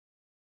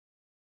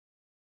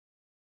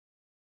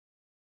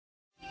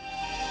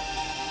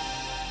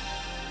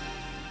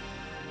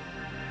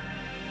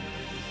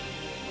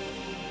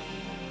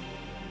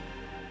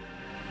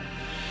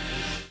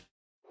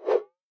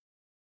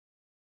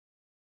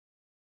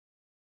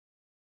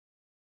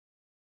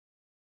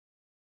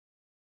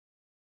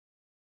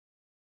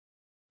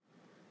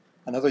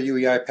Another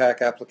UEI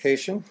pack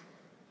application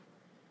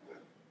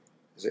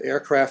is an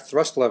aircraft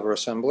thrust lever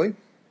assembly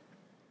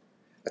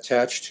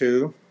attached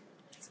to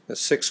the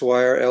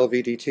 6-wire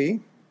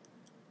LVDT.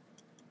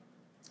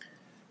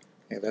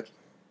 Okay,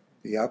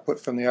 the output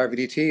from the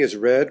RVDT is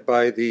read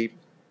by the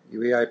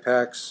UEI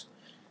pack's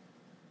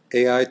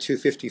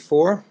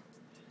AI254.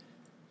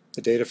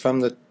 The data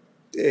from the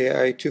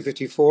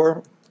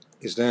AI254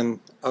 is then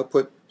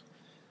output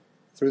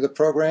through the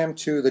program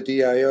to the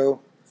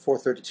DIO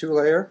 432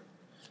 layer.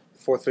 The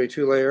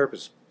 432 layer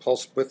is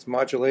pulse width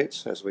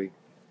modulates as we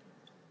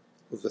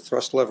move the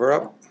thrust lever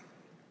up.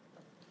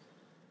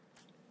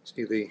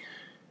 See the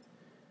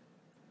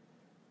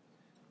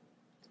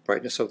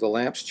brightness of the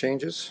lamps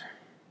changes.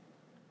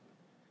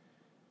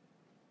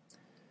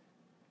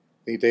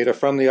 The data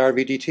from the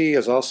RVDT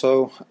is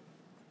also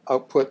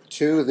output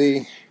to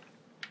the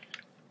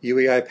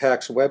UEI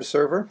pack's web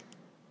server,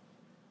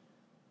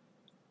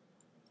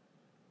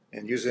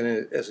 and using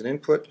it as an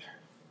input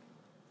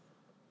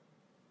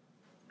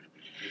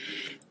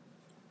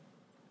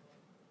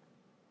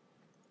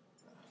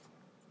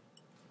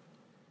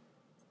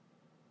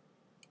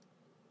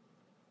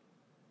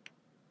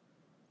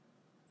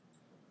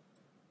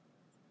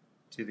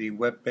to the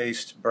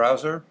web-based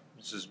browser.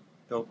 This is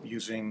built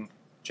using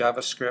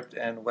JavaScript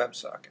and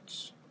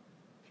WebSockets.